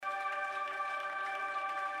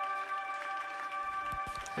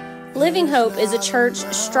Living Hope is a church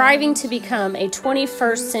striving to become a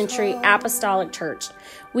 21st century apostolic church.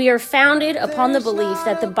 We are founded upon the belief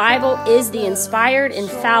that the Bible is the inspired,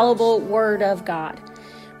 infallible Word of God.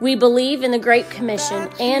 We believe in the Great Commission,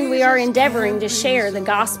 and we are endeavoring to share the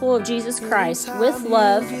gospel of Jesus Christ with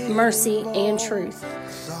love, mercy, and truth.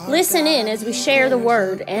 Listen in as we share the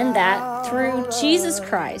Word, and that through Jesus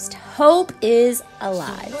Christ, hope is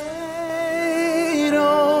alive. Wait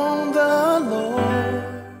on the Lord.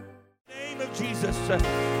 In the name of Jesus.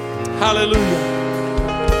 Hallelujah.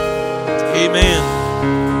 Amen.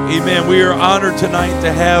 Amen. We are honored tonight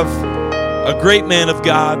to have a great man of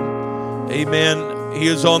God. Amen. He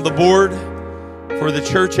is on the board for the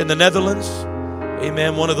church in the Netherlands.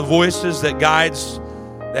 Amen. One of the voices that guides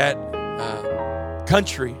that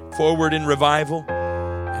country forward in revival.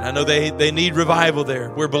 And I know they need revival there.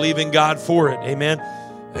 We're believing God for it. Amen.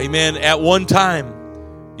 Amen. At one time,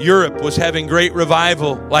 Europe was having great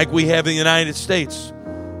revival like we have in the United States.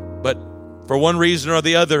 But for one reason or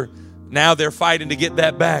the other, now they're fighting to get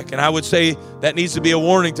that back. And I would say that needs to be a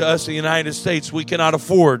warning to us in the United States. We cannot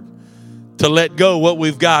afford to let go what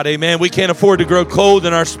we've got. Amen. We can't afford to grow cold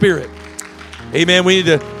in our spirit. Amen. We need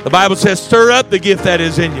to, the Bible says, stir up the gift that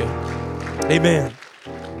is in you. Amen.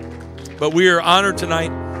 But we are honored tonight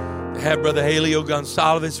to have Brother Helio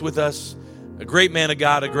Gonçalves with us, a great man of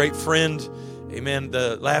God, a great friend. Amen.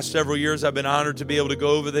 The last several years I've been honored to be able to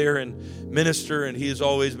go over there and minister, and he has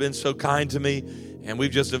always been so kind to me, and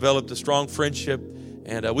we've just developed a strong friendship.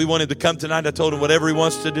 And we wanted to come tonight. I told him whatever he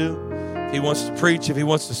wants to do. If he wants to preach, if he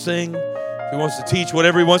wants to sing, if he wants to teach,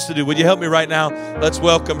 whatever he wants to do. Would you help me right now? Let's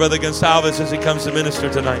welcome Brother Gonçalves as he comes to minister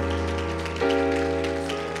tonight.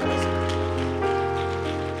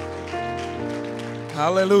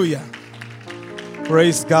 Hallelujah.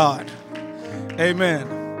 Praise God.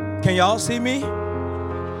 Amen. Can y'all see me?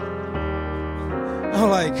 I'm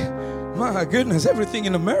like, my goodness, everything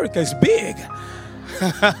in America is big.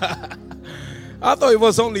 I thought it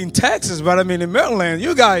was only in Texas, but I mean in Maryland,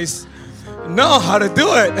 you guys know how to do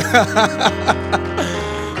it.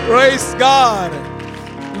 Praise God.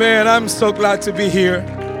 Man, I'm so glad to be here.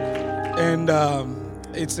 And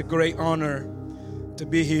it's a great honor to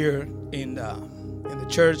be here in the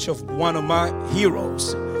church of one of my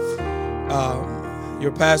heroes.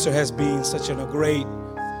 Your pastor has been such a great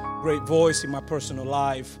voice in my personal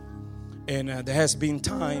life. And there has been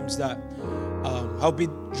times that I'll be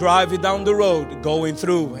driving down the road, going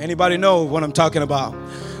through. Anybody know what I'm talking about?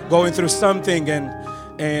 Going through something,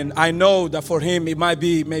 and I know that for him it might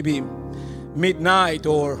be maybe midnight,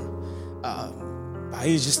 or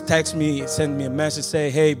he just text me, send me a message, say,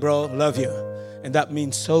 "Hey, bro, love you," and that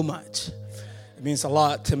means so much. It means a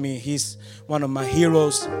lot to me. He's one of my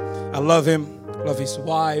heroes. I love him. Love his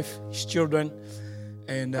wife, his children,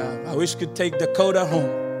 and I wish I could take Dakota home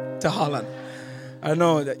to Holland. I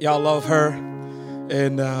know that y'all love her,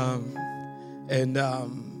 and I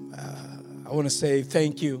want to say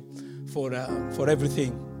thank you for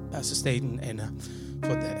everything, Pastor Staten, and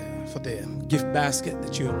for the gift basket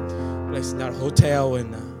that you placed in our hotel.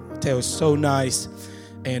 And the hotel is so nice.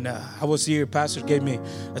 And I was here. Pastor gave me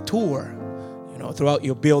a tour, throughout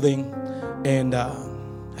your building, and I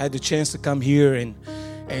had the chance to come here,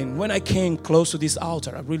 and when I came close to this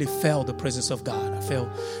altar, I really felt the presence of God. I felt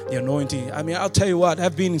the anointing. I mean, I'll tell you what,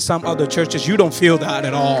 I've been in some other churches, you don't feel that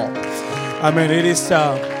at all. I mean, it is,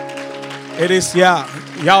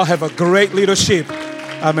 y'all have a great leadership.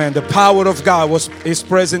 I mean, the power of God is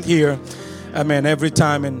present here. I mean, every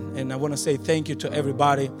time, and I want to say thank you to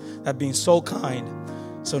everybody that been so kind,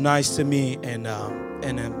 so nice to me, and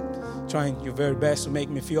trying your very best to make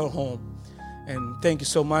me feel home. And thank you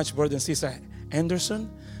so much, Brother and Sister Anderson,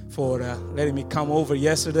 for letting me come over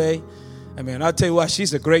yesterday. I mean, I'll tell you what,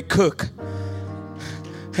 she's a great cook.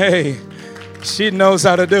 Hey, she knows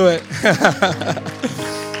how to do it.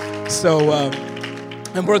 So,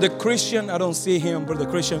 and Brother Christian, I don't see him, Brother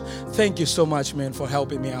Christian, thank you so much, man, for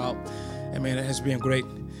helping me out. I mean, it has been great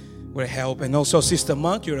help. And also, Sister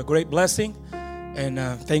Monk, you're a great blessing. And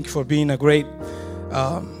thank you for being a great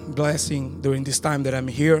blessing during this time that I'm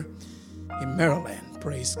here in Maryland.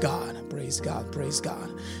 Praise God, praise God, praise God.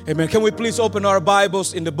 Amen. Can we please open our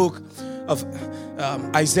Bibles in the book of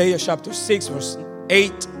Isaiah chapter 6, verse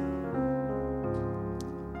 8.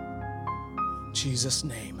 In Jesus'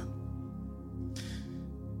 name.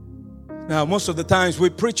 Now, most of the times we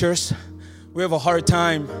preachers, we have a hard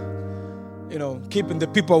time, keeping the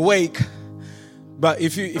people awake. But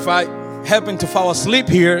if I happen to fall asleep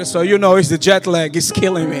here, so it's the jet lag is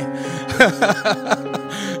killing me.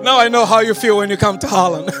 Now I know how you feel when you come to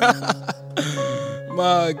Holland.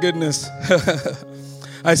 My goodness.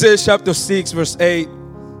 Isaiah chapter 6, verse 8.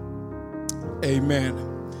 Amen.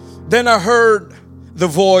 Then I heard the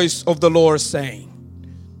voice of the Lord saying,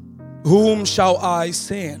 whom shall I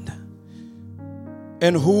send?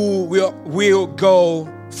 And who will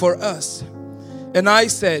go for us? And I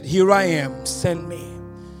said, here I am, send me.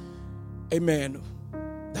 Amen.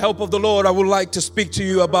 The help of the Lord, I would like to speak to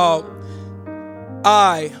you about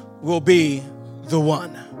I will be the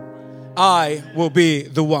one. I will be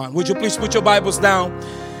the one. Would you please put your Bibles down?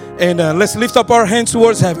 And let's lift up our hands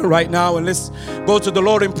towards heaven right now. And let's go to the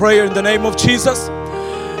Lord in prayer in the name of Jesus.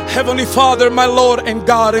 Heavenly Father, my Lord and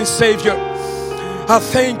God and Savior, I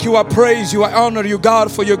thank you, I praise you, I honor you,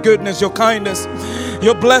 God, for your goodness, your kindness,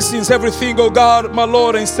 your blessings, everything, oh God, my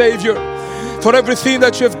Lord and Savior, for everything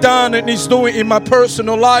that you have done and is doing in my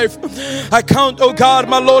personal life. I count, oh God,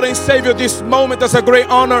 my Lord and Savior, this moment as a great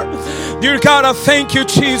honor. Dear God, I thank you,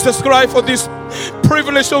 Jesus Christ, for this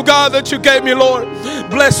privilege, oh God, that you gave me, Lord.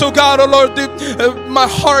 Bless, oh God, oh Lord, my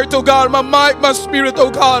heart, oh God, my mind, my spirit,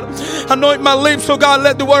 oh God. Anoint my lips, oh God.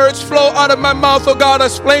 Let the words flow out of my mouth, oh God,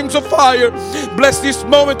 as flames of fire. Bless this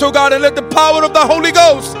moment, oh God, and let the power of the Holy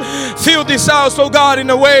Ghost fill this house, oh God, in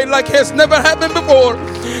a way like has never happened before.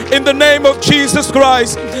 In the name of Jesus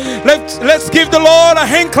Christ, let's give the Lord a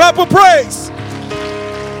hand clap of praise.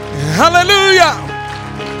 Hallelujah.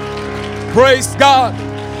 Praise God.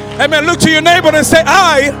 Amen. Look to your neighbor and say,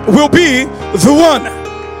 I will be the one.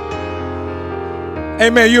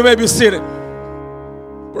 Amen. You may be seated.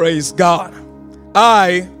 Praise God.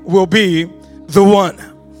 I will be the one.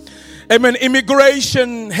 Amen.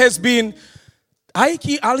 Immigration has been... ¿Hay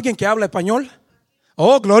aquí alguien que habla español?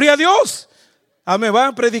 Oh, gloria a Dios. Amén. ¿Van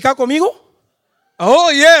a predicar conmigo?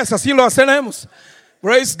 Oh, yes. Así lo hacemos.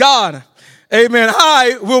 Praise God. Amen.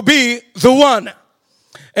 I will be the one.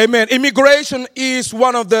 Amen. Immigration is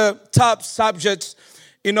one of the top subjects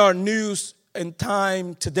in our news and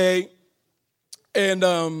time today. And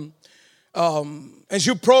as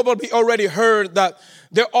you probably already heard, that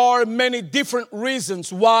there are many different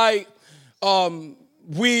reasons why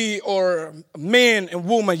we or man and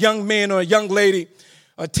woman, young man or a young lady,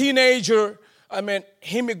 a teenager,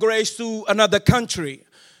 immigrates to another country.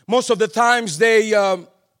 Most of the times they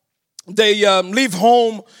leave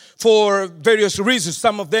home for various reasons.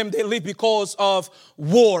 Some of them, they leave because of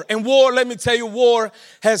war. And war, let me tell you, war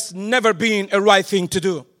has never been a right thing to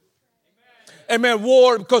do. Amen.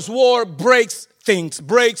 War, because war breaks things,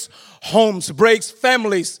 breaks homes, breaks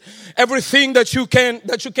families, everything that you can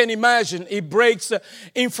imagine. It breaks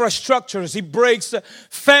infrastructures, it breaks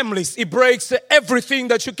families, it breaks everything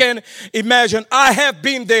that you can imagine. I have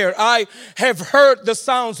been there. I have heard the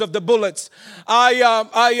sounds of the bullets.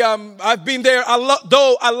 I've been there.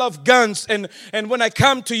 Though I love guns, and when I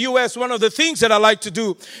come to U.S., one of the things that I like to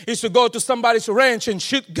do is to go to somebody's ranch and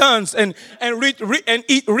shoot guns and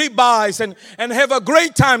eat ribeyes and have a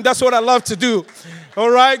great time. That's what I love to do. All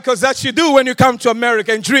right, because that's what you do when you come to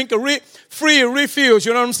America, and drink free refills.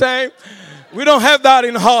 You know what I'm saying? We don't have that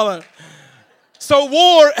in Holland. So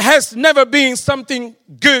war has never been something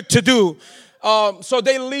good to do. So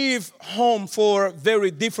they leave home for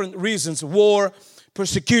very different reasons: war,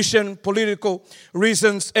 persecution, political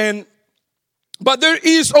reasons, but there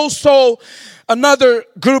is also another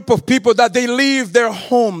group of people that they leave their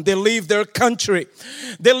home, they leave their country,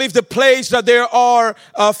 they leave the place that they are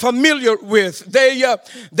familiar with. They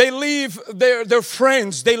leave their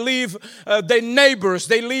friends, they leave their neighbors,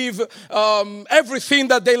 they leave everything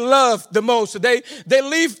that they love the most. They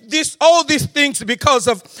leave all these things because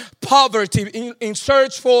of poverty, in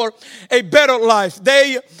search for a better life.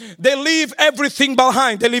 They leave everything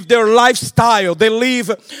behind. They leave their lifestyle, they leave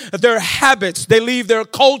their habits, they leave their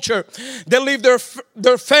culture, they leave their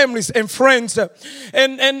families and friends,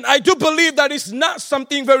 and I do believe that it's not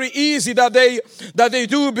something very easy that they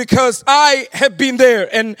do, because I have been there,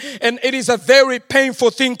 and it is a very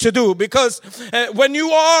painful thing to do, because when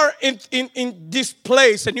you are in this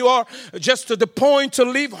place and you are just to the point to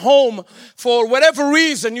leave home for whatever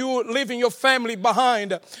reason, you leaving your family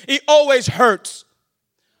behind, it always hurts.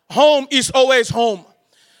 Home is always home.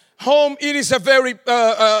 Home, it is very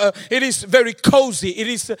cozy.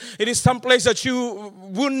 It is some place that you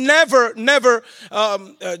will never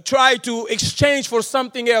try to exchange for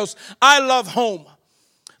something else. I love home.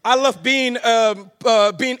 I love being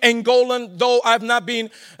Angolan, though I've not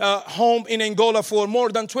been home in Angola for more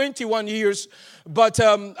than 21 years. But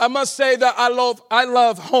I must say that I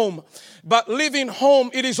love home. But leaving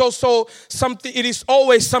home, it is also something. It is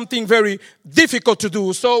always something very difficult to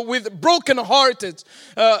do. So, with broken-hearted,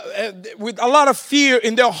 with a lot of fear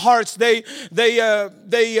in their hearts, they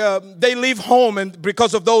leave home, and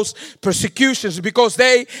because of those persecutions, because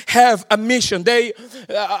they have a mission.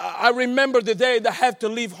 I remember the day that I had to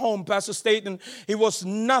leave home, Pastor Staten. It was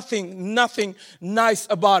nothing nice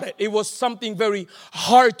about it. It was something very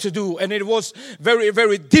hard to do, and it was very,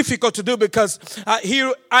 very difficult to do because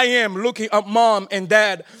here I am looking at mom and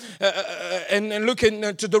dad and looking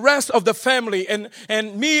to the rest of the family, and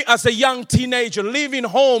me as a young teenager leaving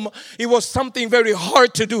home. It was something very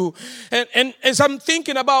hard to do, and as I'm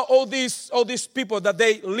thinking about all these people that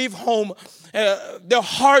they leave home, their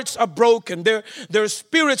hearts are broken, their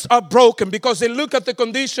spirits are broken, because they look at the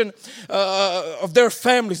condition of their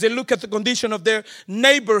families, they look at the condition of their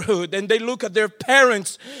neighborhood, and they look at their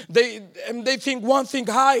parents. They think one thing: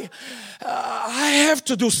 I have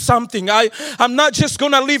to do something. I'm not just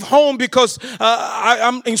going to leave home because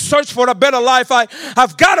I'm in search for a better life.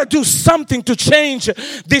 I've got to do something to change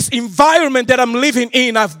this environment that I'm living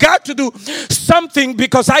in. I've got to do something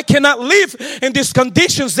because I cannot live in these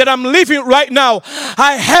conditions that I'm living right now.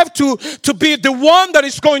 I have to be the one that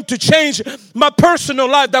is going to change my personal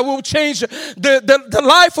life, that will change the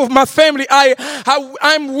life of my family.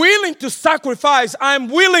 I'm willing to sacrifice. I'm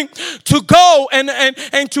willing to go and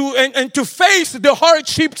to face the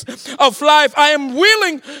hardships of life. I am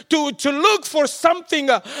willing to look for something.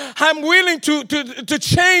 I'm willing to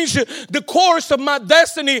change the course of my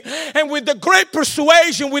destiny. And with the great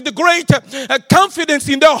persuasion, with the great confidence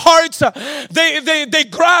in their hearts, they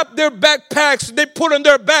grab their backpacks, they put on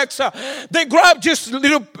their backs, they grab just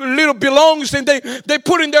little belongings, and they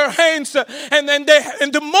put in their hands, and then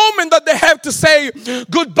in the moment that they have to say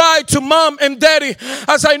goodbye to mom and daddy,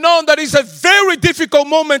 as I know that is a very difficult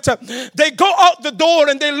moment, they go out the door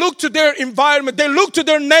and they look to their environment, they look to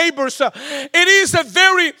their neighbors. It is a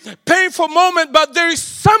very painful moment, but there is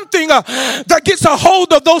something that gets a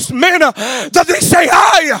hold of those men that they say,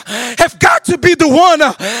 I have got to be the one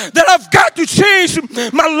that I've got to change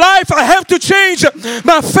my life. I have to change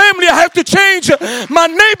my family. I have to change my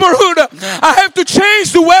neighborhood. I have to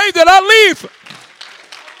change the way that I live.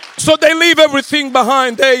 So they leave everything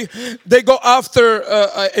behind. They go after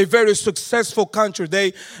a very successful country.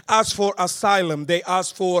 They ask for asylum. They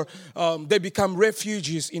ask for. They become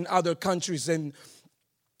refugees in other countries, and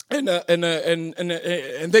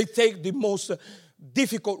they take the most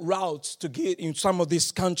difficult routes to get in some of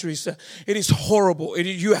these countries. It is horrible.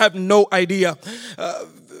 You have no idea.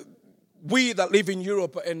 We that live in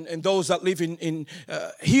Europe and those that live in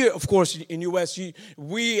here, of course, in U.S.,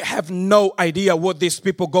 we have no idea what these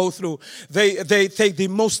people go through. They take the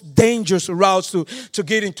most dangerous routes to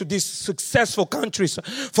get into these successful countries.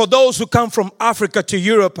 For those who come from Africa to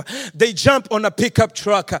Europe, they jump on a pickup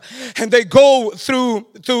truck and they go through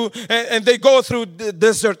the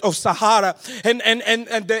desert of Sahara and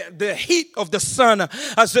the heat of the sun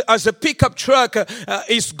as the pickup truck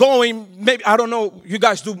is going. Maybe, I don't know, you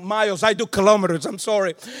guys do miles. I do kilometers, I'm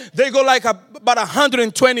sorry. They go like about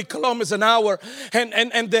 120 kilometers an hour,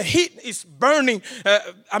 and the heat is burning,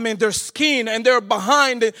 their skin, and they're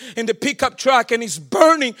behind in the pickup truck, and it's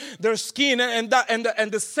burning their skin, and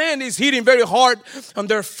the sand is hitting very hard on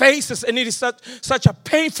their faces, and it is such a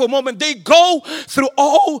painful moment. They go through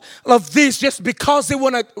all of this just because they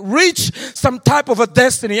want to reach some type of a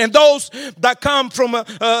destiny. And those that come from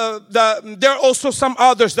there are also some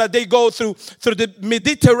others that they go through the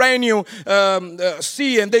Mediterranean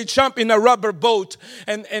sea, and they jump in a rubber boat,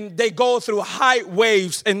 and they go through high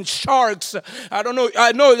waves and sharks. I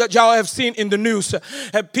know that y'all have seen in the news,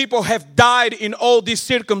 people have died in all these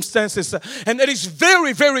circumstances, and it is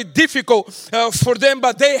very, very difficult for them,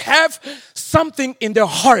 but they have something in their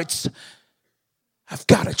hearts. I've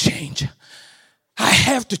got to change. I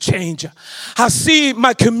have to change. I see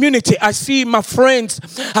my community. I see my friends.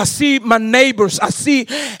 I see my neighbors. I see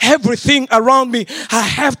everything around me. I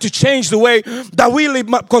have to change the way that we live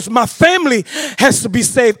because my family has to be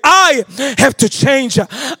saved. I have to change.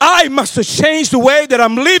 I must change the way that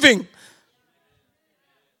I'm living.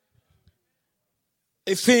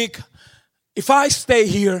 I think if I stay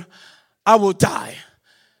here, I will die.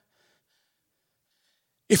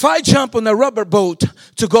 If I jump on a rubber boat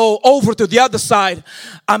to go over to the other side,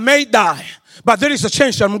 I may die. But there is a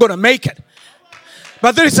chance that I'm going to make it.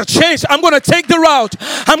 But there is a chance I'm going to take the route.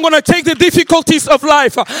 I'm going to take the difficulties of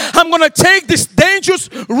life. I'm going to take this dangerous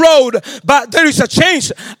road. But there is a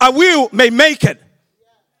chance I may make it.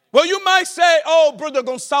 Well, you might say, oh, Brother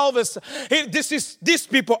Gonsalves, these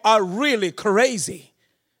people are really crazy.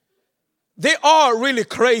 they are really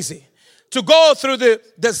crazy to go through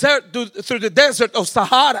the desert of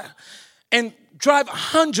Sahara and drive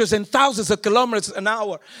hundreds and thousands of kilometers an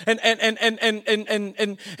hour and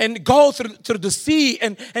go through the sea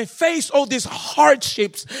and face all these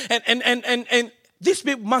hardships and these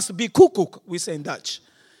people must be cuckoo, we say in Dutch.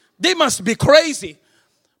 They must be crazy.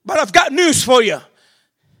 But I've got news for you.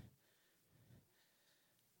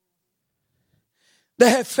 They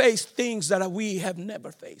have faced things that we have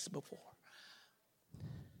never faced before.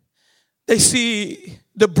 They see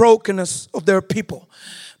the brokenness of their people.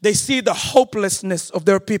 They see the hopelessness of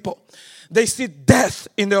their people. They see death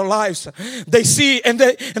in their lives. They see and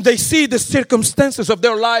they see the circumstances of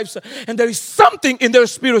their lives. And there is something in their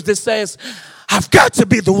spirit that says, I've got to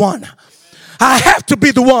be the one. I have to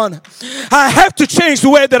be the one. I have to change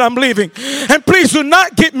the way that I'm living. And please do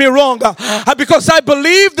not get me wrong, because I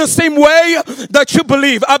believe the same way that you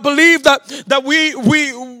believe. I believe that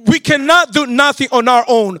we cannot do nothing on our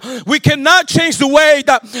own. We cannot change the way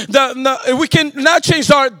that we cannot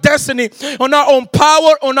change our destiny on our own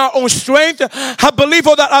power, on our own strength. I believe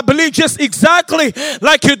all that. I believe just exactly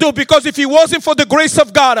like you do, because if it wasn't for the grace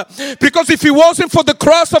of God, because if it wasn't for the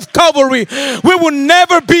cross of Calvary, we would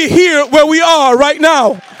never be here where we are right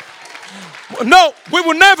now. No, we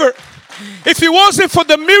will never. If it wasn't for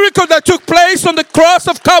the miracle that took place on the cross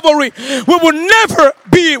of Calvary, we would never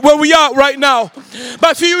be where we are right now.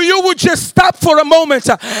 But if you would just stop for a moment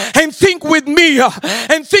and think with me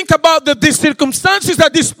and think about the circumstances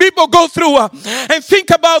that these people go through and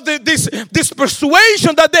think about this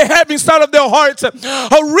persuasion that they have inside of their hearts of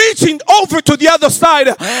reaching over to the other side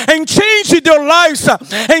and changing their lives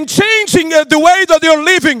and changing the way that they're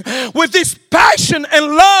living with this passion and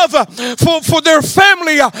love for their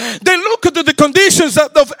family. They look at the conditions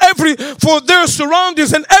for their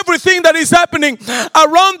surroundings and everything that is happening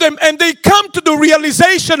around them, and they come to the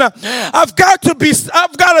realization, I've got to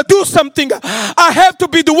do something. I have to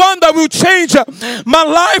be the one that will change my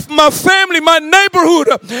life, my family, my neighborhood.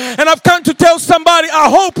 And I've come to tell somebody, I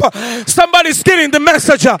hope somebody's getting the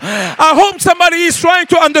message. I hope somebody is trying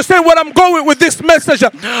to understand what I'm going with this message.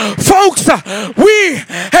 Folks, we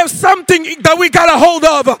have something that we got a hold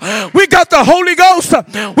of. We got the Holy Ghost.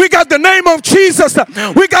 We got the name of Jesus.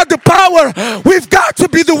 We got the power. We've got to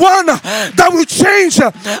be the one that will change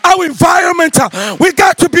our environment. We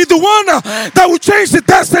got to be the one that will change the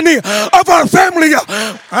destiny of our family.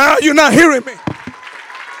 You're not hearing me.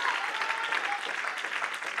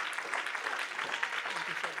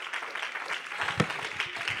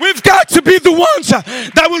 We've got to be the ones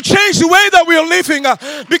that will change the way that we are living,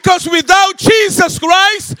 because without Jesus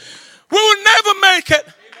Christ, we will never make it.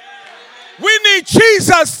 We need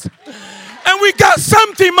Jesus. And we got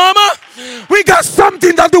something, mama. We got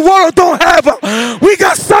something that the world don't have. We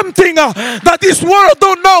got something that this world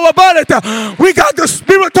don't know about it. We got the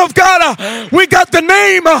Spirit of God. We got the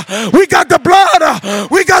name. We got the blood.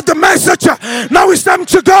 We got the message. Now it's time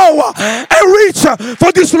to go and reach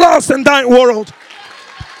for this lost and dying world.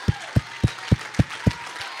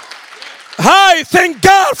 I thank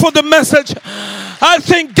God for the message. I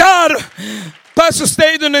thank God, Pastor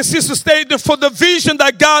Staden and Sister Staden, for the vision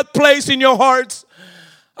that God placed in your hearts.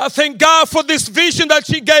 I thank God for this vision that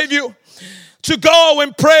He gave you to go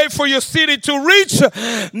and pray for your city, to reach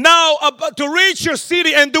your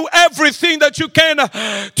city and do everything that you can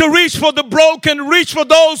to reach for the broken, reach for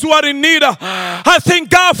those who are in need. I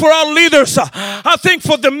thank God for our leaders. I thank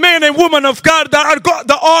for the men and women of God that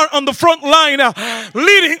are on the front line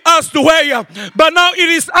leading us the way. But now it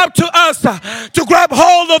is up to us to grab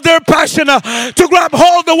hold of their passion, to grab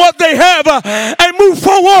hold of what they have and move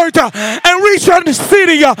forward and reach our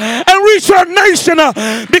city and reach our nation,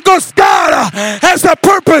 because God has a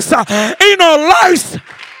purpose in our lives.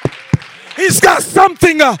 He's got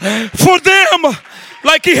something for them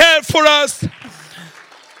like He had for us.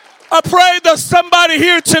 I pray that somebody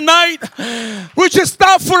here tonight will just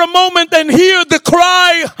stop for a moment and hear the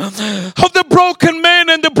cry of the broken man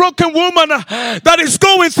and the broken woman that is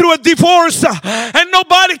going through a divorce, and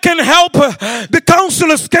nobody can help. The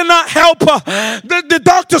counselors cannot help. The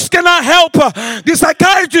doctors cannot help. The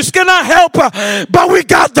psychiatrists cannot help. But we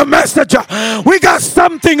got the message. We got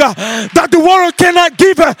something that the world cannot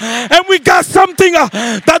give, and we got something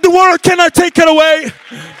that the world cannot take it away.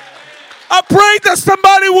 I pray that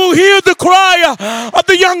somebody will hear the cry of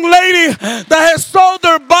the young lady that has sold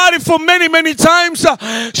her body for many, many times.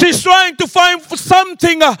 She's trying to find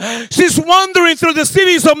something. She's wandering through the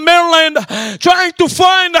cities of Maryland, trying to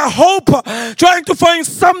find a hope, trying to find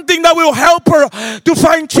something that will help her to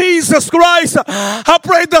find Jesus Christ. I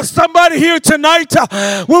pray that somebody here tonight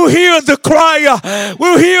will hear the cry,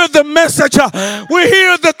 will hear the message, will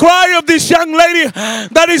hear the cry of this young lady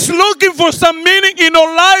that is looking for some meaning in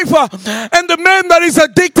her life. And the man that is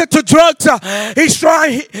addicted to drugs,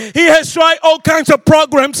 he has tried all kinds of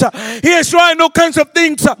programs. He has tried all kinds of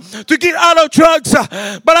things to get out of drugs.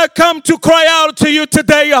 But I come to cry out to you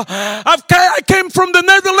today. I came from the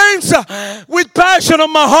Netherlands with passion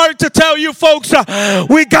on my heart to tell you folks,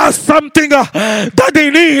 we got something that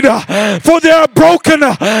they need. For they are broken,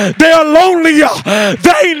 they are lonely,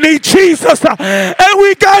 they need Jesus. And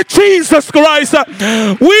we got Jesus Christ.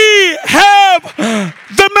 We have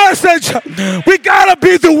the message. We gotta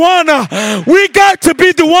be the one. We got to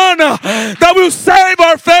be the one that will save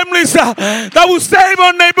our families, that will save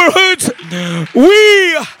our neighborhoods.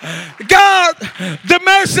 We got the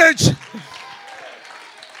message.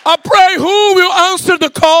 I pray, who will answer the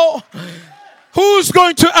call? Who's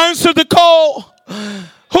going to answer the call?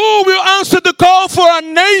 Who will answer the call for our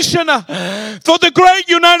nation, for the great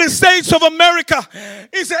United States of America?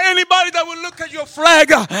 Is there anybody that will look at your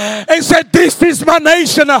flag and say, this is my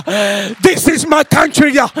nation, this is my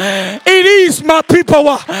country, it is my people,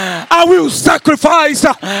 I will sacrifice,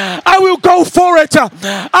 I will go for it,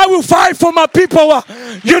 I will fight for my people.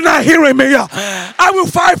 You're not hearing me. I will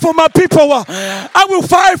fight for my people. I will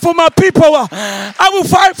fight for my people. I will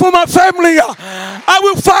fight for my family. I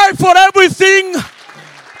will fight for everything.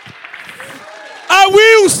 I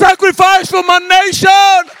will sacrifice for my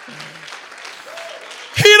nation.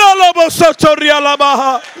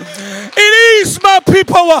 It is my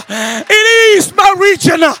people. It is my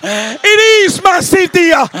region. It is my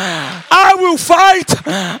city. I will fight.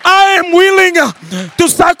 I am willing to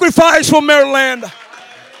sacrifice for Maryland.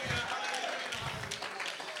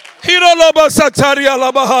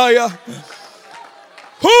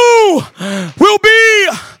 Who will be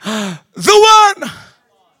the one?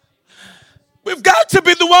 We've got to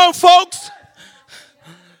be the one, folks.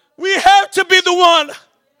 We have to be the one.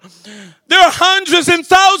 There are hundreds and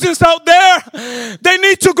thousands out there. They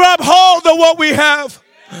need to grab hold of what we have.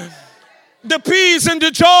 The peace and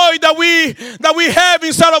the joy that we have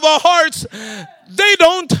inside of our hearts. They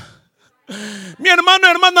don't. Mi hermano,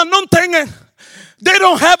 hermana, no tengan. They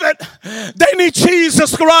don't have it. They need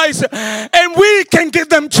Jesus Christ. And we can give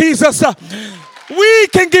them Jesus. We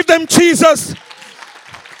can give them Jesus.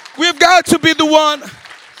 We've got to be the one.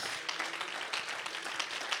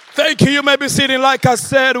 Thank you. You may be sitting. Like I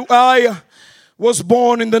said, I was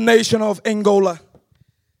born in the nation of Angola.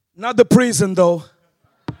 Not the prison, though.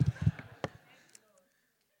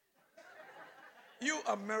 You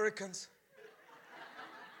Americans.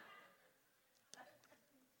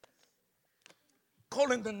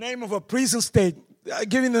 Calling the name of a prison state,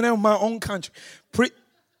 giving the name of my own country.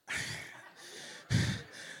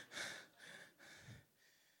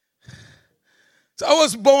 So I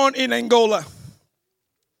was born in Angola.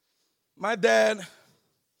 My dad,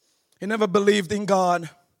 he never believed in God.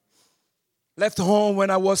 Left home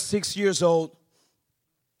when I was 6 years old.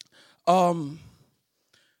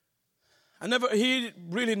 He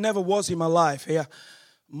really never was in my life. Yeah,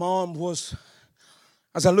 Mom was.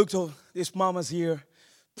 As I looked at this mama's here,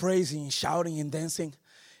 praising, shouting, and dancing,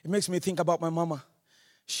 it makes me think about my mama.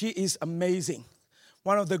 She is amazing.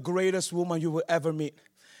 One of the greatest women you will ever meet.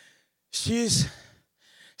 She's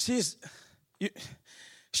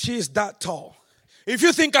that tall. If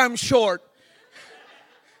you think I'm short,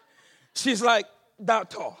 she's like that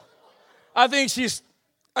tall. I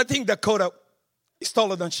think Dakota is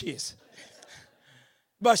taller than she is.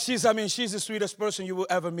 But she's the sweetest person you will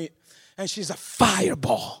ever meet. And she's a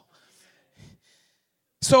fireball.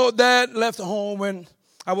 So Dad left home when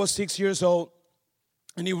I was 6 years old.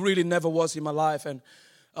 And he really never was in my life. And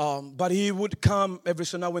but he would come every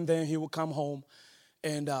so now and then. He would come home.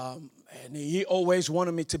 And he always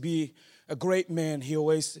wanted me to be a great man.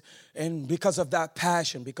 And because of that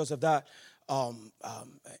passion, because of that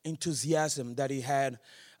enthusiasm that he had,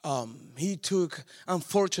 he took,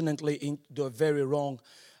 unfortunately, into a very wrong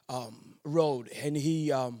road. And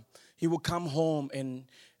he would come home, and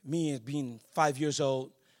me being 7 years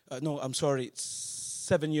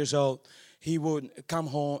old, he would come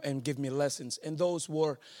home and give me lessons. And those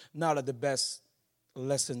were not the best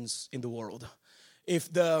lessons in the world.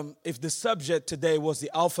 If the subject today was the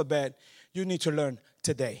alphabet, you need to learn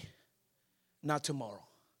today, not tomorrow.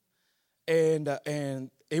 And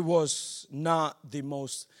it was not the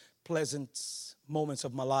most pleasant moments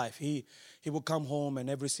of my life. He would come home, and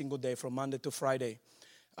every single day from Monday to Friday,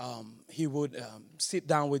 he would sit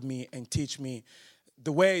down with me and teach me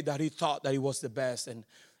the way that he thought that he was the best.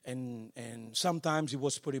 And sometimes it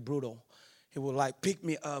was pretty brutal. He would like pick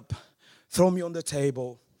me up, throw me on the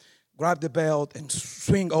table, grab the belt, and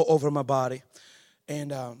swing all over my body.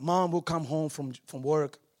 And Mom would come home from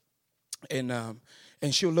work, and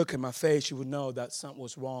she would look at my face. She would know that something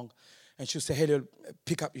was wrong. And she would say, "Hey,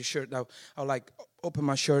 pick up your shirt." Now, I would like open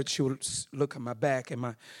my shirt. She would look at my back and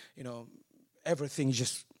my, everything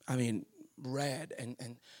just, red and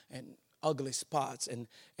ugly spots.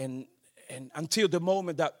 And until the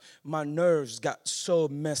moment that my nerves got so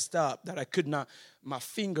messed up that I could not, my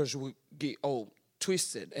fingers would get all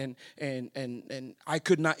twisted, and I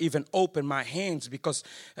could not even open my hands because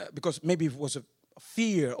maybe it was a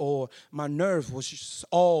fear or my nerve was just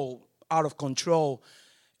all out of control.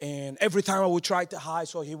 And every time I would try to hide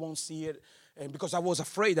so he won't see it, and because I was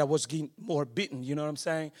afraid I was getting more bitten, you know what I'm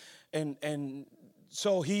saying? And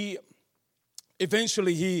so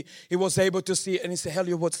eventually he was able to see it, and he said,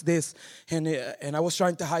 "Helio, what's this?" And I was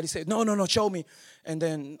trying to hide. He said, No, show me. And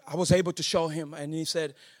then I was able to show him, and he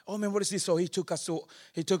said, "Oh man, what is this?" So he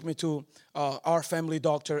took me to our family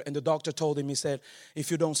doctor, and the doctor told him, he said, "If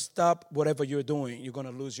you don't stop whatever you're doing, you're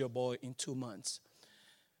gonna lose your boy in 2 months."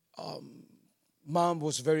 Mom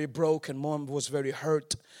was very broken. Mom was very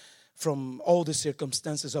hurt from all the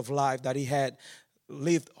circumstances of life that he had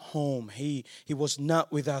lived home. He was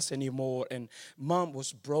not with us anymore, and Mom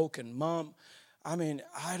was broken. Mom, I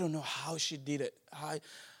don't know how she did it.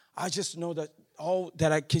 I just know that all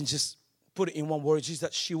that I can just put it in one word is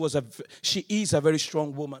that she is a very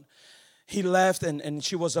strong woman. He left, and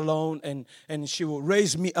she was alone, and she would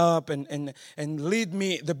raise me up and lead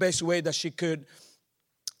me the best way that she could.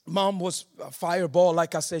 Mom was a fireball.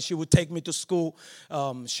 Like I said, she would take me to school.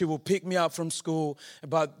 She would pick me up from school.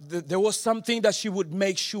 But there was something that she would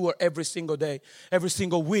make sure every single day, every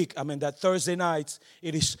single week. That Thursday nights,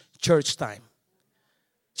 it is church time.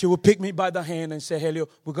 She would pick me by the hand and say, "Helio,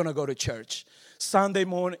 we're going to go to church." Sunday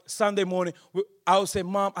morning, I would say,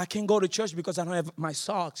 "Mom, I can't go to church because I don't have my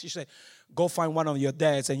socks." She said, "Go find one of your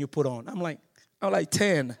dads and you put on." I'm like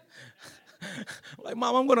 10. I'm like,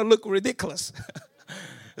 "Mom, I'm going to look ridiculous."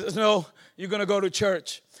 "No, you're going to go to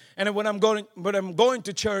church." And when I'm going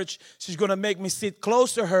to church, she's going to make me sit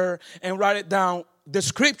close to her and write it down, the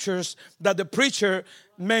scriptures that the preacher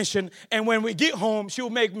mentioned. And when we get home, she will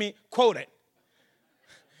make me quote it.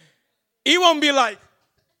 It won't be like,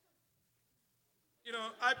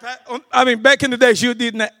 back in the days, you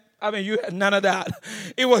didn't, you had none of that.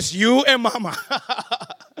 It was you and Mama.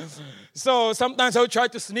 So sometimes I would try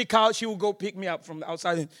to sneak out. She would go pick me up from the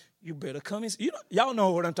outside and, "You better come in." Y'all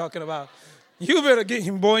know what I'm talking about. You better get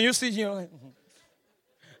him, boy. You see, you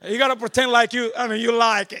got to pretend like you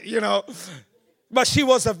like it, But she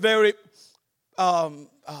was a very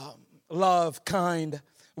love, kind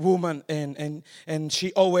woman, and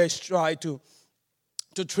she always tried to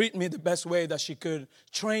treat me the best way that she could,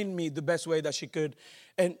 train me the best way that she could.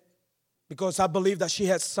 And because I believe that she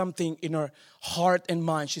had something in her heart and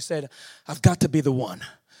mind, she said, "I've got to be the one.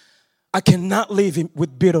 I cannot live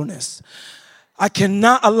with bitterness. I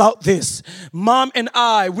cannot allow this." Mom and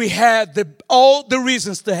we had all the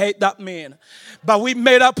reasons to hate that man. But we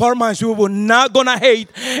made up our minds. We were not going to hate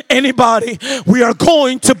anybody. We are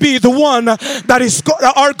going to be the one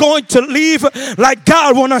that are going to live like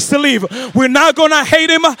God wants us to live. We're not going to hate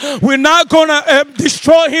him. We're not going to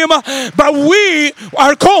destroy him. But we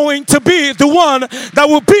are going to be the one that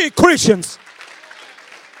will be Christians.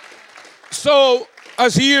 So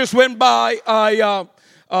as years went by,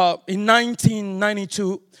 in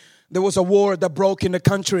 1992, there was a war that broke in the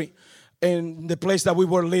country, in the place that we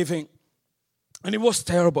were living. And it was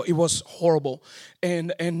terrible. It was horrible.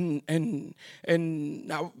 And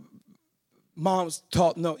now Mom's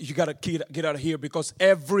thought, "No, you got to get out of here," because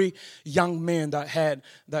every young man that had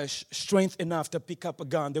the strength enough to pick up a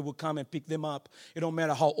gun, they would come and pick them up. It don't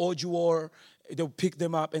matter how old you are. They would pick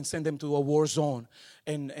them up and send them to a war zone.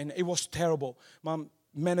 And it was terrible. Mom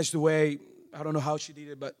managed the way. I don't know how she did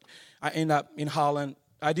it, but I ended up in Holland.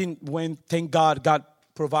 I didn't went. Thank God, God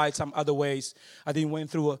provides some other ways. I didn't went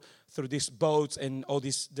through these boats and all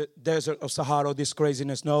this the desert of Sahara, this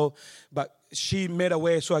craziness. No, but she made a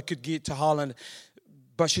way so I could get to Holland.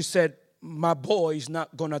 But she said, "My boy is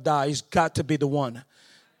not gonna die. He's got to be the one.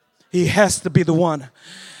 He has to be the one."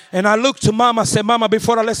 And I looked to Mama. I said, "Mama,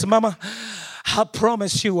 before I listen, Mama, I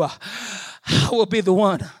promise you, I will be the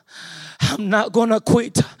one. I'm not going to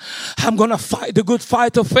quit. I'm going to fight the good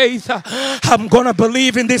fight of faith. I'm going to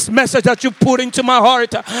believe in this message that you put into my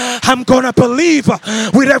heart. I'm going to believe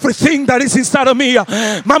with everything that is inside of me.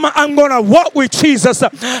 Mama, I'm going to walk with Jesus.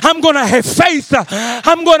 I'm going to have faith.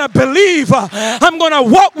 I'm going to believe. I'm going to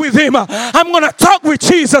walk with him. I'm going to talk with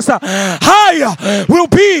Jesus. I will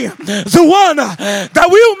be the one that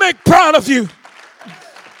will make proud of you.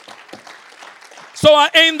 So I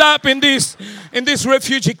end up in this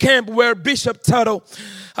refugee camp where Bishop Tuttle,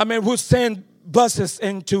 would send buses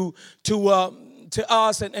and to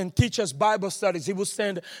us and teach us Bible studies. He would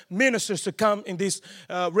send ministers to come in these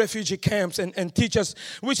refugee camps and teach us,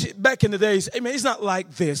 which back in the days, it's not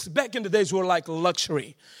like this. Back in the days were like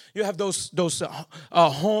luxury. You have those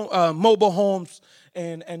mobile homes,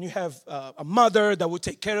 and you have a mother that would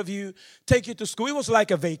take care of you, take you to school. It was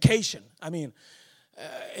like a vacation.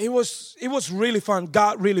 It was really fun.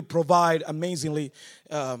 God really provided amazingly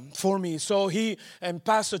for me. So he and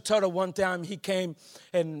Pastor Tuttle, one time he came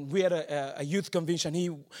and we had a youth convention.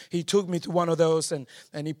 He took me to one of those and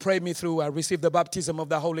he prayed me through. I received the baptism of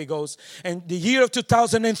the Holy Ghost. And the year of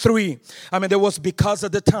 2003, there was because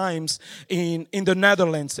of the times in the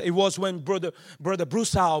Netherlands. It was when Brother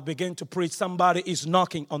Bruce Howe began to preach. Somebody is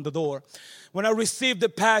knocking on the door. When I received the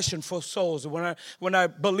passion for souls, when I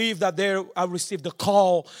believed that I received the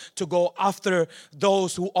call to go after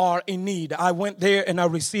those who are in need, I went there and I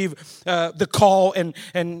received the call and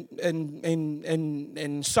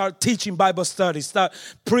start teaching Bible studies, start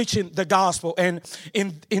preaching the gospel. And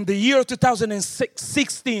in the year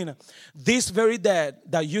 2016, this very dad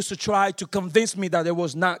that used to try to convince me that it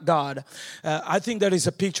was not God, I think there is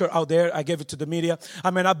a picture out there. I gave it to the media.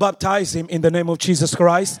 I baptized him in the name of Jesus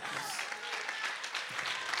Christ.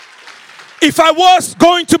 If I was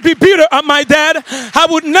going to be bitter at my dad, I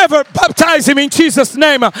would never baptize him in Jesus'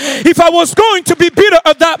 name. If I was going to be bitter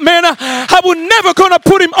at that man, I would never going to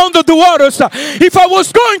put him under the waters. If I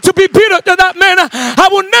was going to be bitter at that man, I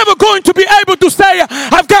would never going to be able to say,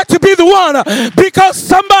 I've got to be the one, because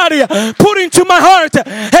somebody put into my heart,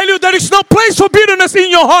 Helio, there is no place for bitterness in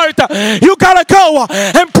your heart. You got to go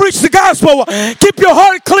and preach the gospel. Keep your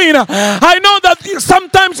heart clean. I know that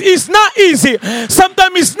sometimes it's not easy.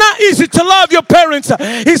 Sometimes it's not easy to love your parents.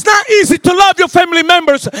 It's not easy to love your family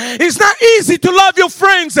members. It's not easy to love your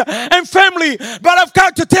friends and family. But I've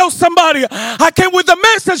got to tell somebody, I came with a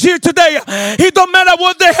message here today. It don't matter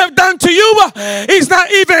what they have done to you. It's not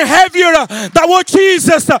even heavier than what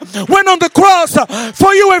Jesus went on the cross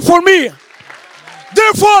for you and for me.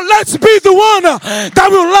 Therefore, let's be the one that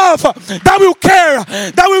will love, that will care,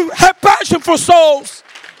 that will have passion for souls.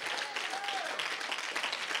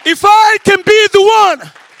 If I can be the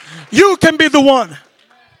one, you can be the one.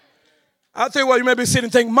 I'll tell you what, you may be sitting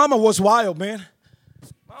thinking, Mama was wild, man.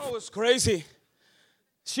 Mama was crazy.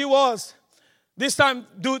 She was. This time,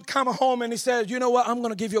 dude come home and he said, you know what, I'm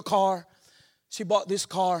going to give you a car. She bought this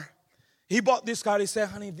car. He bought this car. He said,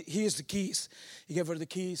 honey, here's the keys. He gave her the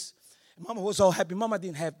keys. Mama was all happy. Mama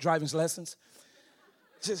didn't have driving lessons.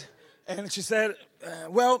 And she said,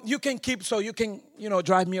 well, you can keep so you can,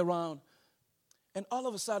 drive me around. And all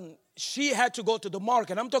of a sudden, she had to go to the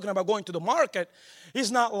market. I'm talking about going to the market.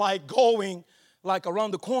 It's not like going like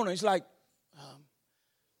around the corner. It's like,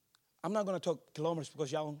 I'm not going to talk kilometers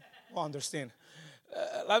because y'all won't understand.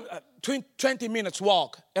 20 minutes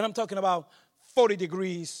walk. And I'm talking about 40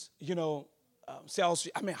 degrees,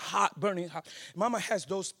 Celsius. Hot, burning hot. Mama has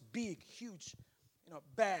those big, huge,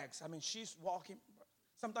 bags. She's walking.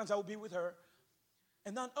 Sometimes I will be with her.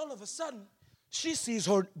 And then all of a sudden, she sees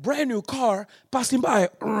her brand new car passing by.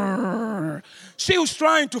 She was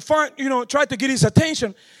trying to find, try to get his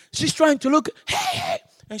attention. She's trying to look, hey.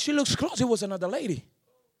 And she looks close. It was another lady.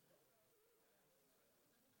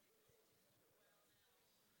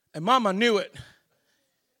 And Mama knew it.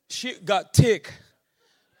 She got ticked.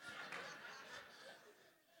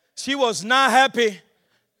 She was not happy.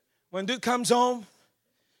 When dude comes home,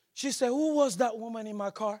 she said, who was that woman in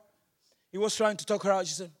my car? He was trying to talk her out.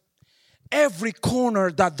 She said, every corner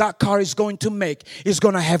that car is going to make is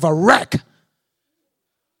going to have a wreck.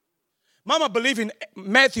 Mama believed in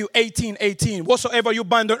Matthew 18:18. Whatsoever you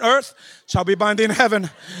bind on earth shall be bound in heaven.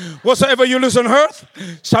 Whatsoever you loose on earth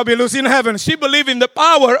shall be loose in heaven. She believed in the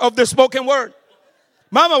power of the spoken word.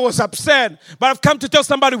 Mama was upset, but I've come to tell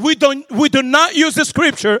somebody we do not use the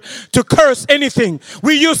scripture to curse anything.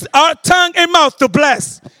 We use our tongue and mouth to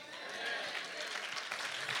bless.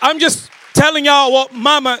 I'm just telling y'all what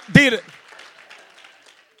Mama did.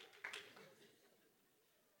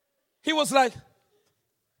 He was like,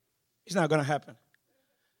 it's not going to happen.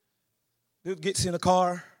 Dude gets in the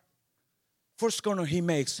car. First corner he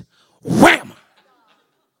makes, wham!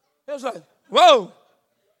 He was like, whoa.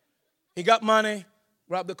 He got money,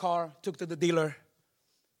 grabbed the car, took to the dealer.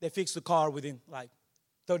 They fixed the car within like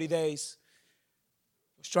 30 days.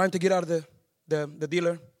 He was trying to get out of the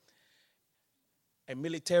dealer. A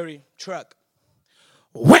military truck.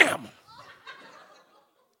 Wham!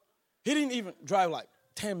 He didn't even drive like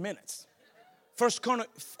 10 minutes.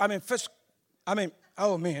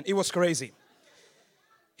 Oh man, it was crazy.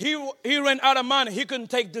 He ran out of money. He couldn't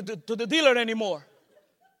take to the dealer anymore.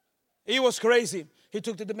 It was crazy. He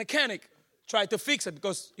took to the mechanic, tried to fix it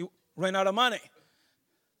because he ran out of money.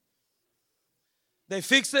 They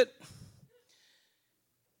fixed it.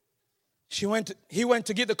 He went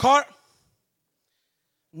to get the car.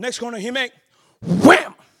 Next corner he made,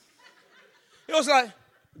 wham! It was like,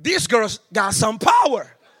 this girl's got some power.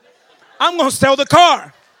 I'm going to sell the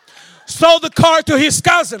car. Sold the car to his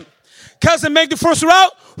cousin. Cousin made the first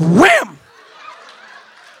route, wham!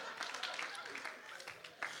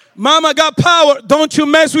 Mama got power. Don't you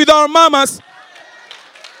mess with our mamas.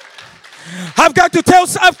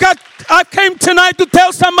 I came tonight to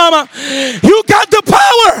tell some mama, you got the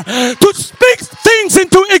power to speak things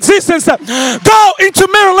into existence. Go into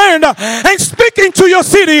Maryland and speak into your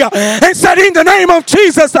city and say, in the name of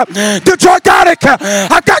Jesus, the drug addict,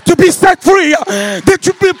 I got to be set free.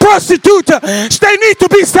 The prostitute, they need to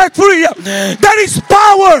be set free. There is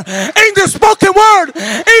power in the spoken word.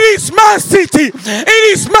 It is my city.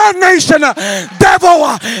 It is my nation.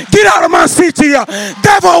 Devil, get out of my city.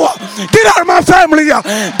 Devil, get out of my family.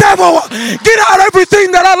 Devil, get out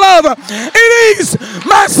everything that I love. It is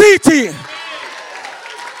my city.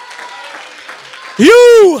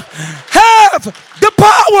 You have the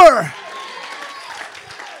power.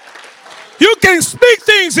 You can speak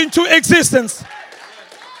things into existence.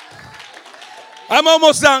 I'm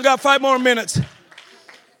almost done. Got 5 more minutes.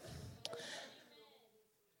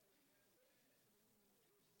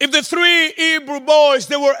 If the 3 Hebrew boys,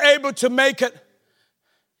 they were able to make it,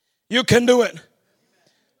 you can do it.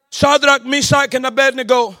 Shadrach, Meshach, and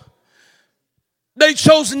Abednego, they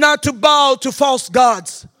chose not to bow to false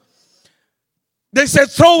gods. They said,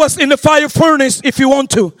 throw us in the fire furnace if you want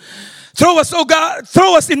to. Throw us, oh God,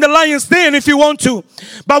 throw us in the lion's den if you want to.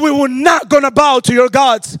 But we were not going to bow to your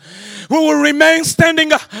gods. We will remain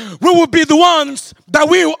standing. We will be the ones that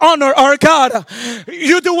we honor our God.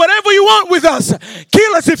 You do whatever you want with us.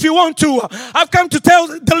 Kill us if you want to. I've come to tell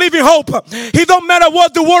the living hope. It don't matter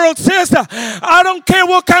what the world says. I don't care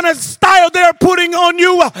what kind of style they're putting on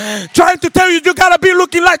you. Trying to tell you gotta be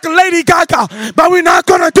looking like Lady Gaga. But we're not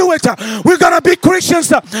gonna do it. We're gonna be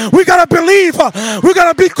Christians. We're gonna believe. We're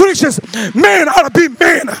gonna be Christians. Men ought to be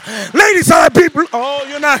men. Ladies ought to be. Oh,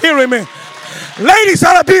 you're not hearing me. Ladies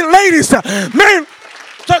ought to be ladies. Men,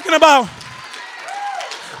 talking about.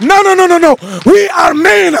 No. We are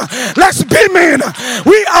men. Let's be men.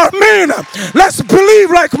 We are men. Let's believe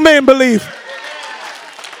like men believe.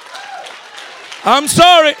 I'm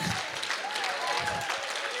sorry.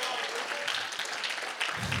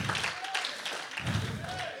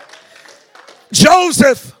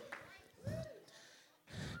 Joseph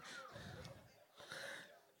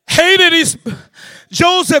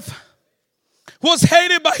Joseph was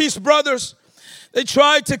hated by his brothers. They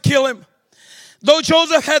tried to kill him. Though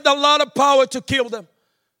Joseph had a lot of power to kill them,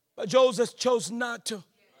 but Joseph chose not to.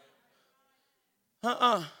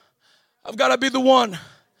 I've got to be the one.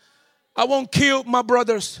 I won't kill my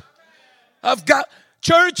brothers.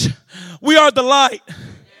 Church, we are the light.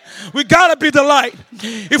 We gotta be the light.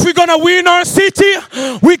 If we're gonna win our city,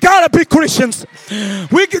 we gotta be Christians.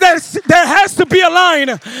 There has to be a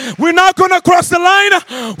line. We're not gonna cross the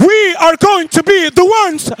line. We are going to be the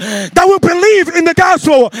ones that will believe in the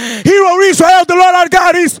gospel. Hear, O Israel, the Lord our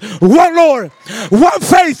God is one Lord, one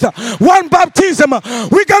faith, one baptism.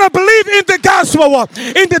 We're gonna believe in the gospel,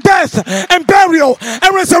 in the death and burial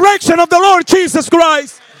and resurrection of the Lord Jesus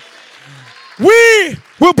Christ. We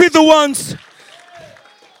will be the ones.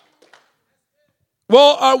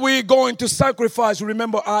 What are we going to sacrifice?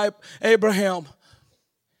 Remember Abraham.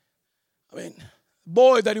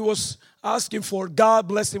 Boy that he was asking for, God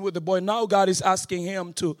blessed him with the boy. Now God is asking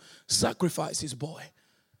him to sacrifice his boy.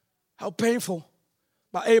 How painful.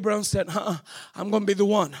 But Abraham said, I'm going to be the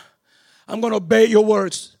one. I'm going to obey your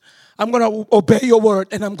words. I'm going to obey your word,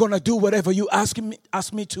 and I'm going to do whatever you ask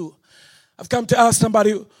me to. I've come to ask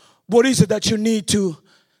somebody, what is it that you need to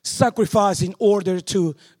sacrifice in order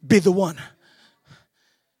to be the one?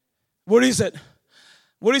 What is it?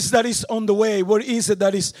 What is that is on the way? What is it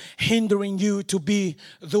that is hindering you to be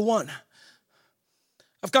the one?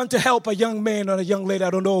 I've come to help a young man or a young lady. I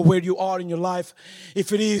don't know where you are in your life.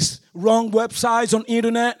 If it is wrong websites on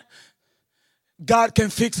internet, God can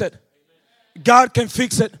fix it. God can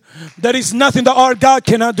fix it. There is nothing that our God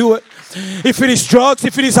cannot do it. If it is drugs,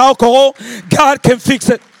 if it is alcohol, God can fix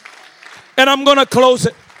it. And I'm going to close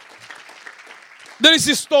it. There is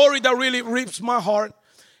a story that really rips my heart.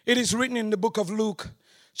 It is written in the book of Luke,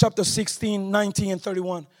 chapter 16, 19, and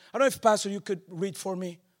 31. I don't know if, Pastor, you could read for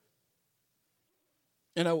me.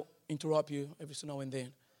 And I'll interrupt you every so now and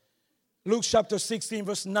then. Luke chapter 16,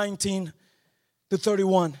 verse 19 to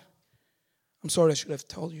 31. I'm sorry, I should have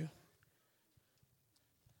told you.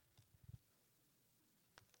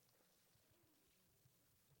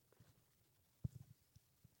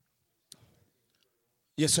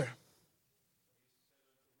 Yes, sir.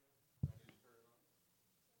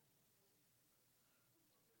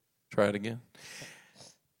 Try it again.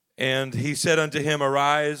 And he said unto him,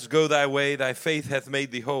 Arise, go thy way, thy faith hath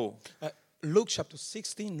made thee whole. Luke chapter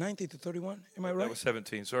 16, 19 to 31. Am I right? That was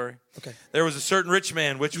 17, sorry. Okay. There was a certain rich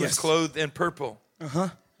man which was clothed in purple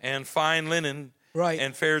and fine linen,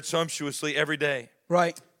 and fared sumptuously every day.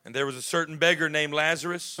 Right. And there was a certain beggar named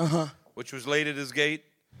Lazarus, which was laid at his gate,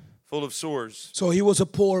 full of sores. So he was a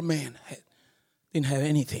poor man, didn't have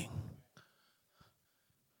anything.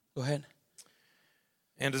 Go ahead.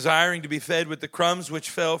 And desiring to be fed with the crumbs which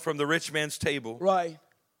fell from the rich man's table. Right.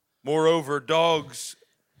 Moreover,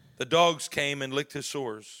 the dogs came and licked his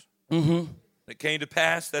sores. It came to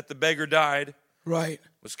pass that the beggar died. Right.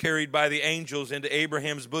 Was carried by the angels into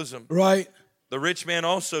Abraham's bosom. Right. The rich man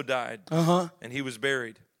also died. And he was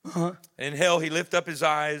buried. And in hell he lift up his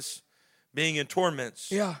eyes, being in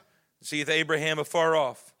torments. Yeah. Seeth Abraham afar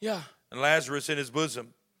off. Yeah. And Lazarus in his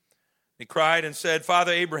bosom. He cried and said,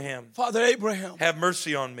 Father Abraham, have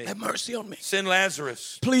mercy on me. Have mercy on me. Send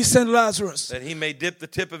Lazarus. Please send Lazarus. That he may dip the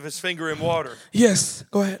tip of his finger in water. Yes,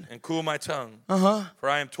 go ahead. And cool my tongue. For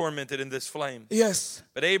I am tormented in this flame. Yes.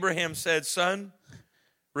 But Abraham said, Son,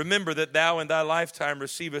 remember that thou in thy lifetime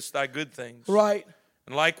receivest thy good things. Right.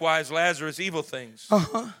 And likewise Lazarus evil things.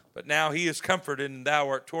 But now he is comforted and thou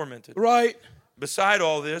art tormented. Right. Beside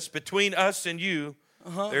all this, between us and you,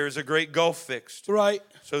 there is a great gulf fixed. Right.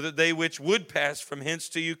 So that they which would pass from hence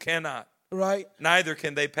to you cannot. Right. Neither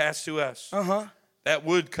can they pass to us. That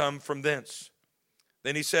would come from thence.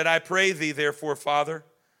 Then he said, I pray thee, therefore, Father,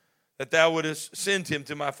 that thou wouldest send him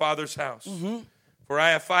to my father's house. For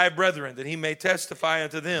I have 5 brethren, that he may testify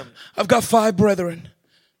unto them. I've got 5 brethren.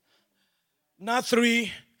 Not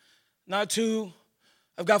 3, not 2.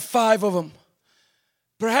 I've got 5 of them.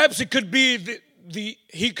 Perhaps it could be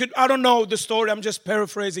I don't know the story, I'm just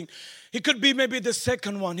paraphrasing. He could be maybe the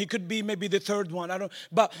second one. He could be maybe the third one.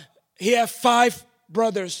 But he had 5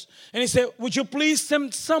 brothers. And he said, would you please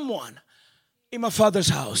send someone in my father's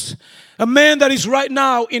house? A man that is right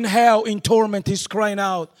now in hell, in torment, he's crying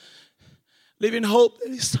out, living hope.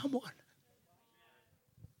 There is someone.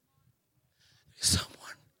 There's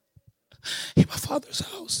someone in my father's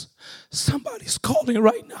house. Somebody's calling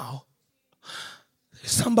right now.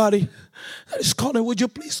 There's somebody that is calling, would you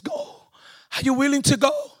please go? Are you willing to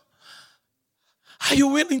go? Are you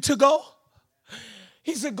willing to go?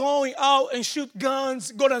 He said, going out and shoot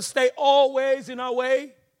guns, gonna stay always in our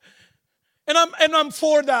way. And I'm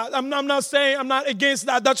for that. I'm not saying I'm not against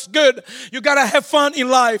that. That's good. You gotta have fun in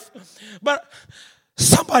life. But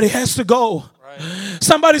somebody has to go. Right.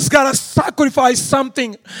 Somebody's gotta sacrifice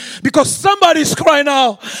something. Because somebody's crying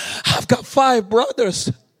out, I've got 5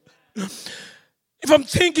 brothers.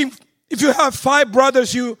 If you have 5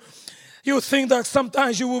 brothers, you think that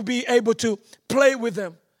sometimes you will be able to play with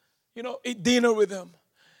them, eat dinner with them.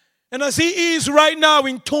 And as he is right now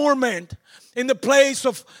in torment, in the place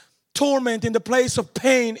of torment, in the place of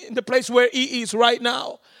pain, in the place where he is right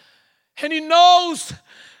now, and he knows,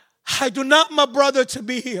 I do not want my brother to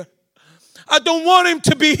be here. I don't want him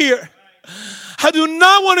to be here. I do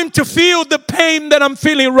not want him to feel the pain that I'm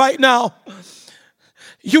feeling right now.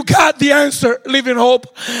 You got the answer, Living Hope.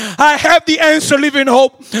 I have the answer, Living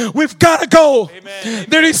Hope. We've got to go. Amen.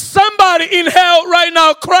 There is somebody in hell right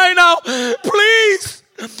now crying out, please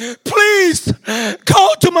go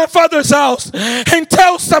to my father's house and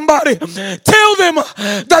tell somebody, tell them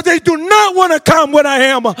that they do not want to come where I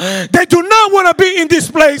am. They do not want to be in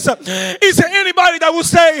this place. Is there anybody that will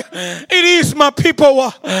say, it is my people?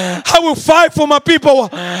 I will fight for my people.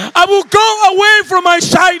 I will go away from my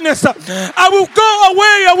shyness. I will go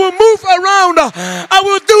away. I will move around.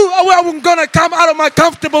 I'm going to come out of my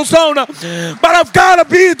comfortable zone. But I've got to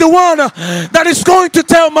be the one that is going to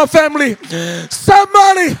tell my family,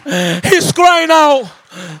 somebody is crying out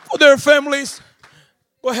for their families.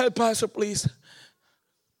 Go ahead, Pastor, please.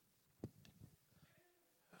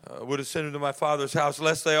 Would have sent him to my father's house,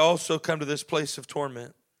 lest they also come to this place of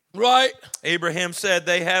torment. Right. Abraham said,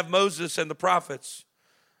 they have Moses and the prophets.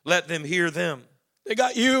 let them hear them. They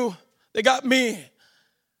got you. They got me.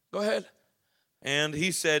 Go ahead. And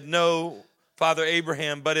he said, no, Father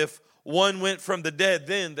Abraham, but if one went from the dead,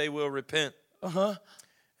 then they will repent. And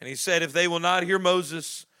he said, if they will not hear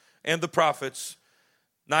Moses and the prophets,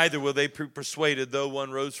 neither will they be persuaded, though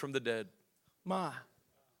one rose from the dead. Ma,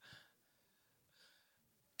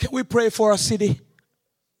 can we pray for our city?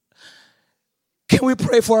 Can we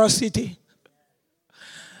pray for our city?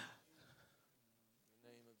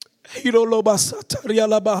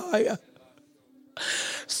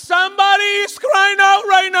 Somebody is crying out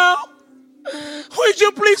right now. Would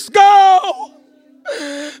you please go?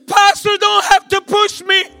 Pastor, don't have to push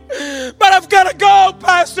me, but I've got to go,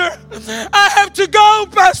 Pastor. I have to go,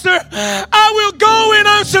 Pastor. I will go and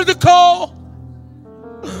answer the call.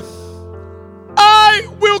 I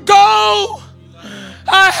will go.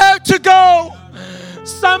 I have to go.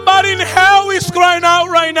 Somebody in hell is crying out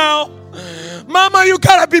right now. Mama, you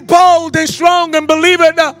gotta be bold and strong and believe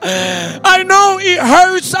it. I know it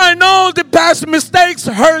hurts. I know the past mistakes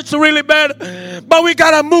hurts really bad. But we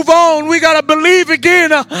gotta move on. We gotta believe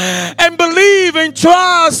again and believe and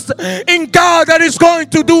trust in God that is going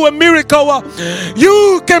to do a miracle.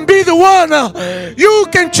 You can be the one. You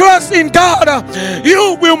can trust in God.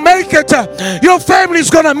 You will make it. Your family is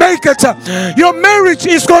gonna make it. Your marriage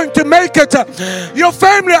is going to make it. Your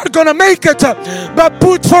family are gonna make it. But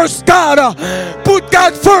put first God. Put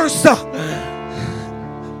God first. I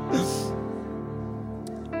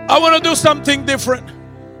want to do something different.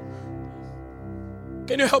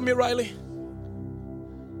 Can you help me, Riley?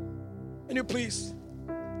 Can you please?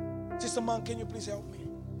 Sister Monk, can you please help me?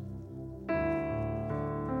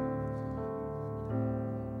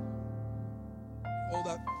 Hold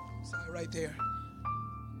that side right there.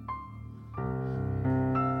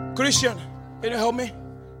 Christian, can you help me?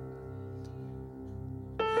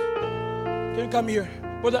 Can you come here?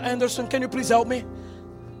 Brother Anderson, can you please help me?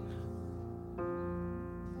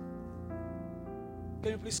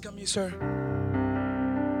 Can you please come here, sir?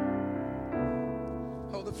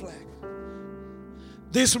 Hold the flag.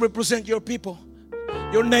 This represents your people,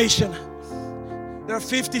 your nation. There are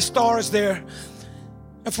 50 stars there.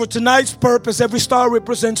 And for tonight's purpose, every star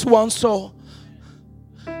represents one soul.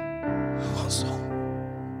 One soul.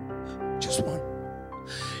 Just one.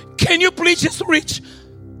 Can you please just reach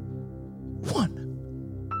one?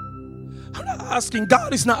 I'm not asking,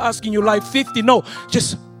 God is not asking you like 50. No,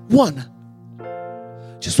 just one.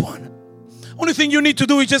 Just one. Only thing you need to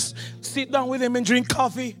do is just sit down with him and drink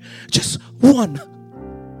coffee. Just one.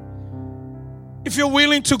 If you're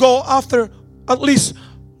willing to go after at least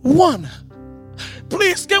one.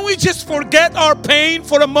 Please, can we just forget our pain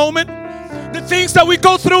for a moment? The things that we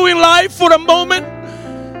go through in life for a moment.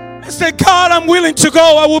 And say, God, I'm willing to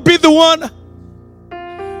go. I will be the one.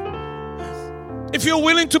 If you're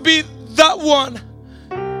willing to be that one,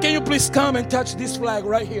 can you please come and touch this flag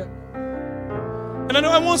right here? And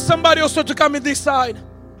I want somebody also to come in this side.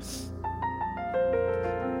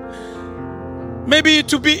 Maybe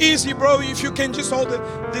to be easy, bro, if you can just hold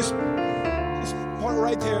this part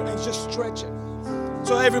right there and just stretch it,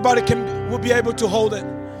 so everybody will be able to hold it.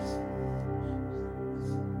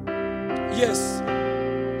 Yes,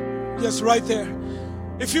 right there.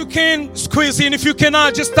 If you can, squeeze in. If you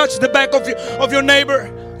cannot, just touch the back of your neighbor,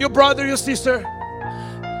 your brother, your sister.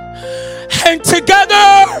 And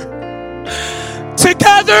together,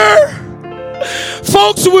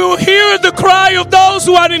 folks will hear the cry of those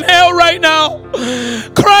who are in hell right now.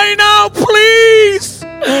 Crying out, please,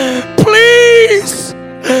 please,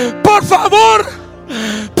 por favor,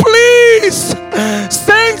 please,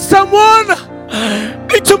 send someone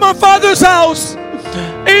into my Father's house,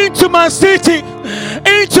 into my city,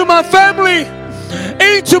 into my family,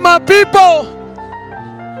 into my people.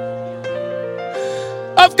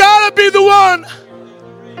 I've got to be the one.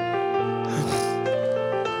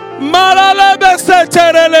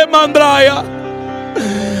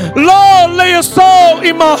 Lord, lay a soul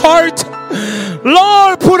in my heart.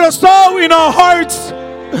 Lord, put a soul in our hearts.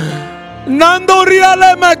 Nando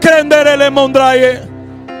riale me crendere le mondraye.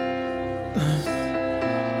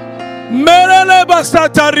 Merele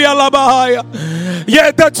basataria la bahaya.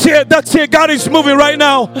 Yeah, that's it. God is moving right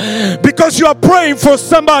now. Because you are praying for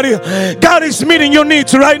somebody. God is meeting your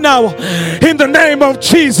needs right now. In the name of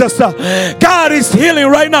Jesus. God is healing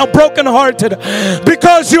right now, brokenhearted.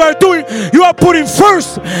 Because you are putting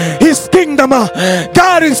first His kingdom.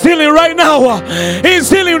 God is healing right now. He's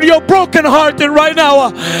healing your brokenhearted right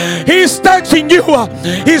now. He's touching you.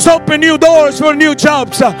 He's opening new doors for new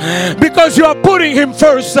jobs. Because you are putting Him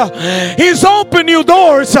first. He's opening new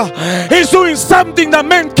doors. He's doing something that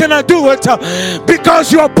men cannot do it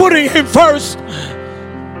because you are putting Him first.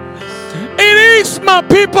 It is my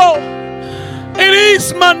people. It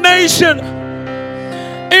is my nation.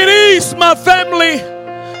 It is my family.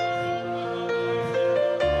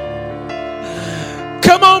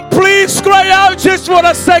 Come on, please cry out just for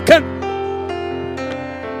a second.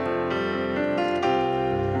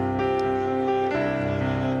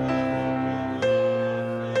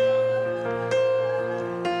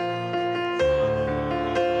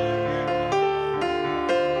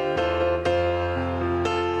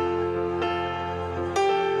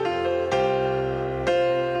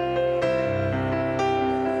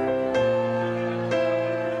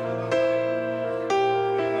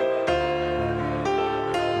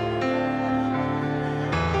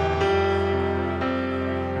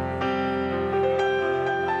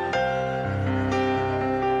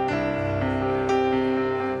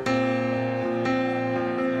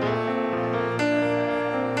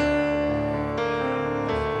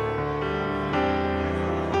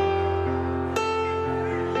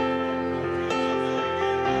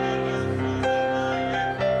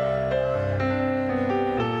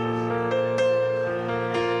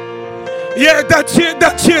 Yeah, that's it,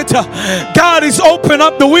 that's it. God is opening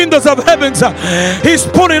up the windows of heavens. He's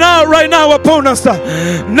pouring out right now upon us. It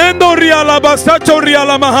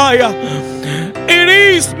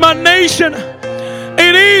is my nation.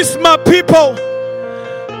 It is my people.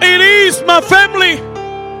 It is my family.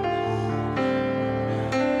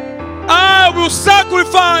 I will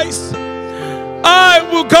sacrifice. I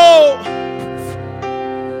will go.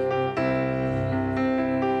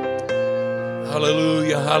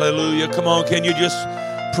 Hallelujah, hallelujah. Come on, can you just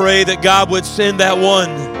pray that God would send that one?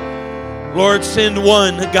 Lord, send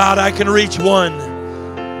one. God, I can reach one.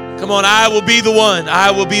 Come on, I will be the one. I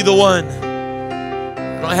will be the one.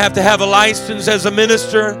 I don't have to have a license as a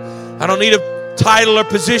minister. I don't need a title or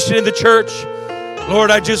position in the church. Lord,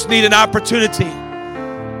 I just need an opportunity.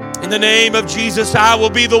 In the name of Jesus, I will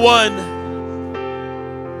be the one.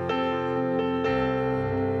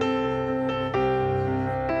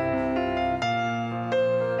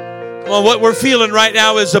 Well, what we're feeling right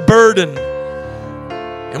now is a burden.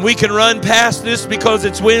 And we can run past this because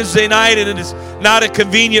it's Wednesday night and it's not a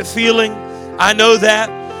convenient feeling. I know that.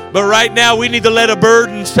 But right now we need to let a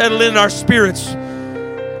burden settle in our spirits.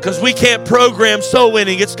 Because we can't program soul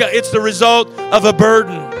winning. It's the result of a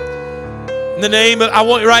burden. In the name of, I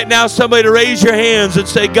want right now somebody to raise your hands and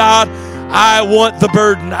say, God, I want the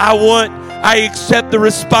burden. I accept the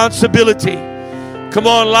responsibility. Come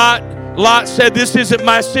on, Lot said, this isn't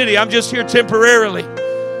my city. I'm just here temporarily.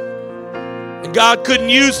 And God couldn't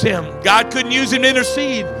use him. God couldn't use him to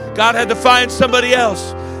intercede. God had to find somebody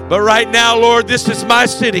else. But right now, Lord, this is my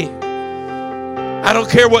city. I don't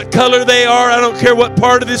care what color they are. I don't care what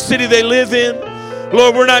part of this city they live in.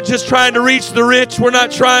 Lord, we're not just trying to reach the rich. We're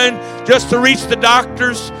not trying just to reach the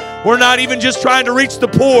doctors. We're not even just trying to reach the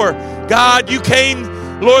poor. God, you came,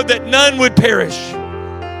 Lord, that none would perish.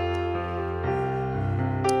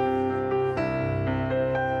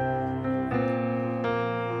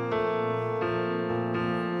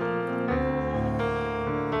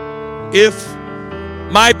 If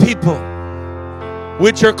my people,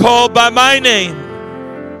 which are called by my name,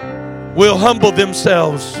 will humble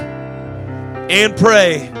themselves and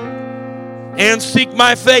pray and seek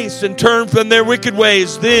my face and turn from their wicked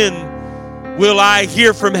ways, then will I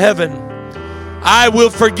hear from heaven. I will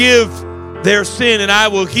forgive their sin and I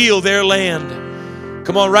will heal their land.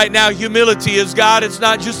 Come on, right now, humility is, God, it's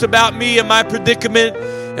not just about me and my predicament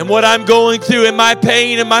and what I'm going through and my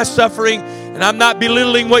pain and my suffering. And I'm not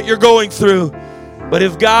belittling what you're going through. But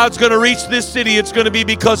if God's going to reach this city, it's going to be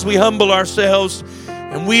because we humble ourselves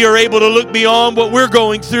and we are able to look beyond what we're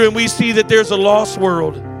going through and we see that there's a lost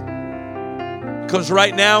world. Because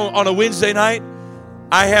right now, on a Wednesday night,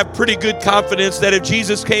 I have pretty good confidence that if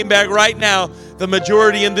Jesus came back right now, the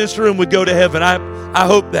majority in this room would go to heaven. I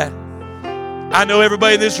hope that. I know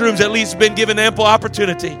everybody in this room's at least been given ample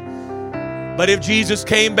opportunity. But if Jesus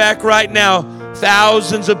came back right now,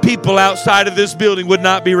 thousands of people outside of this building would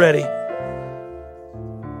not be ready.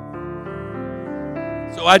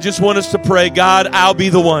 So I just want us to pray, God, I'll be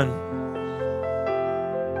the one.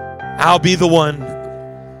 I'll be the one.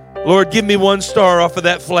 Lord, give me one star off of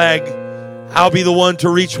that flag. I'll be the one to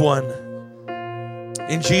reach one.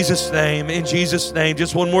 In Jesus' name, in Jesus' name.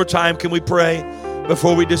 Just one more time, can we pray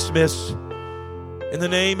before we dismiss? In the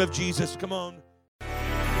name of Jesus, come on.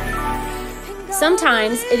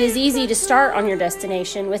 Sometimes it is easy to start on your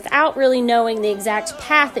destination without really knowing the exact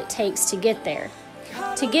path it takes to get there.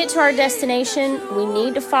 To get to our destination, we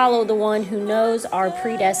need to follow the one who knows our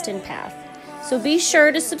predestined path. So be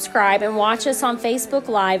sure to subscribe and watch us on Facebook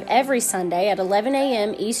Live every Sunday at 11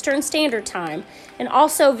 a.m. Eastern Standard Time. And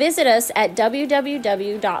also visit us at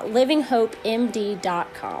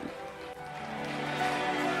www.livinghopemd.com.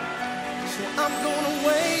 So I'm gonna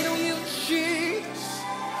wait on